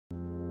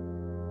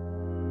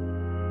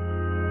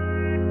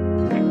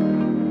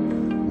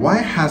why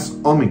has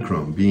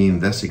Omicron been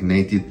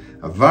designated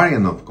a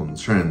variant of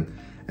concern,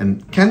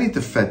 and can it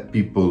affect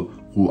people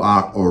who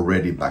are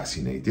already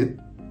vaccinated?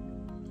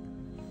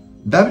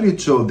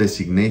 WHO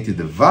designated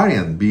the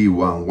variant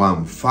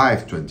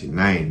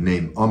B.1.1.529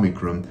 named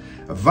Omicron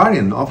a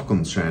variant of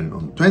concern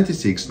on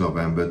 26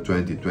 November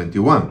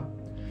 2021.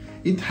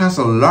 It has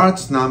a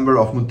large number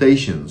of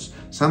mutations,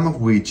 some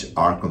of which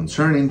are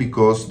concerning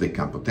because they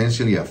can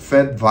potentially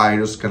affect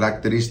virus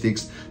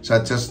characteristics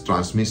such as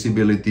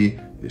transmissibility,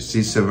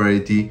 disease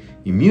severity,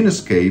 immune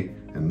escape,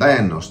 and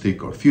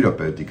diagnostic or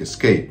therapeutic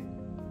escape.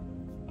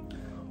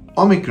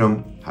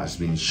 Omicron has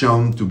been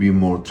shown to be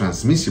more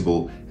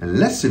transmissible and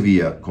less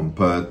severe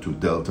compared to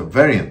Delta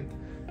variant,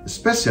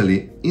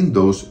 especially in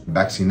those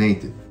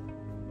vaccinated.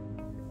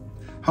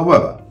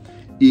 However,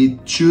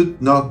 it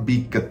should not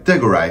be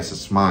categorized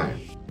as mild.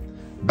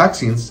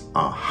 Vaccines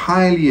are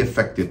highly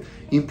effective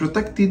in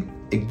protecting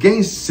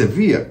against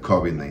severe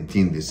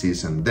COVID-19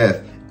 disease and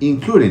death,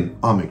 including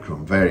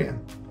Omicron variant.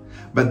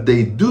 But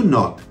they do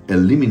not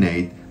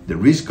eliminate the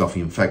risk of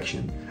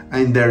infection,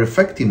 and their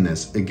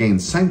effectiveness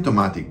against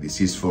symptomatic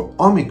disease for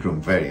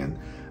Omicron variant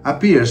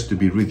appears to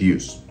be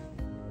reduced.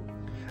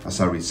 As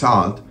a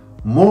result,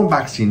 more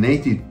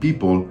vaccinated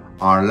people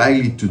are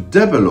likely to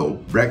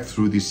develop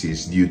breakthrough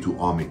disease due to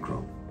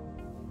Omicron.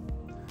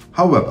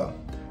 However,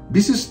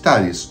 these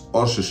studies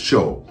also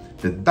show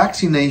that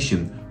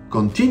vaccination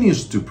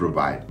continues to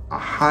provide a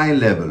high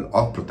level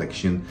of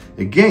protection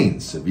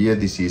against severe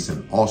disease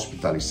and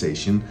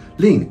hospitalization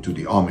linked to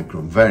the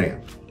Omicron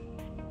variant.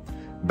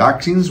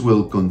 Vaccines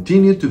will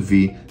continue to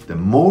be the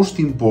most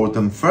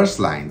important first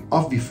line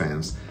of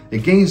defense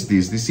against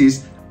this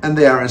disease, and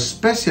they are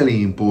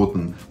especially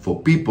important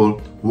for people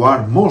who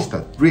are most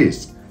at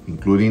risk,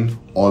 including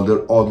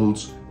older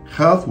adults,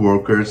 health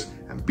workers,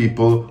 and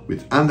people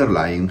with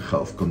underlying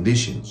health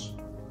conditions.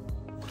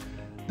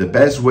 The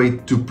best way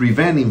to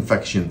prevent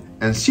infection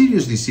and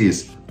serious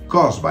disease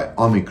caused by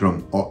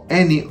Omicron or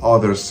any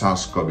other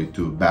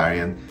SARS-CoV-2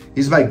 variant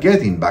is by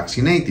getting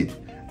vaccinated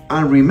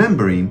and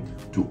remembering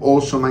to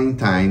also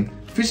maintain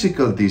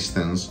physical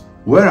distance,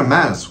 wear a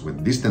mask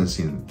when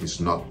distancing is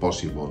not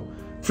possible,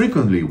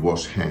 frequently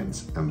wash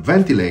hands, and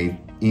ventilate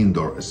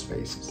indoor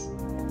spaces.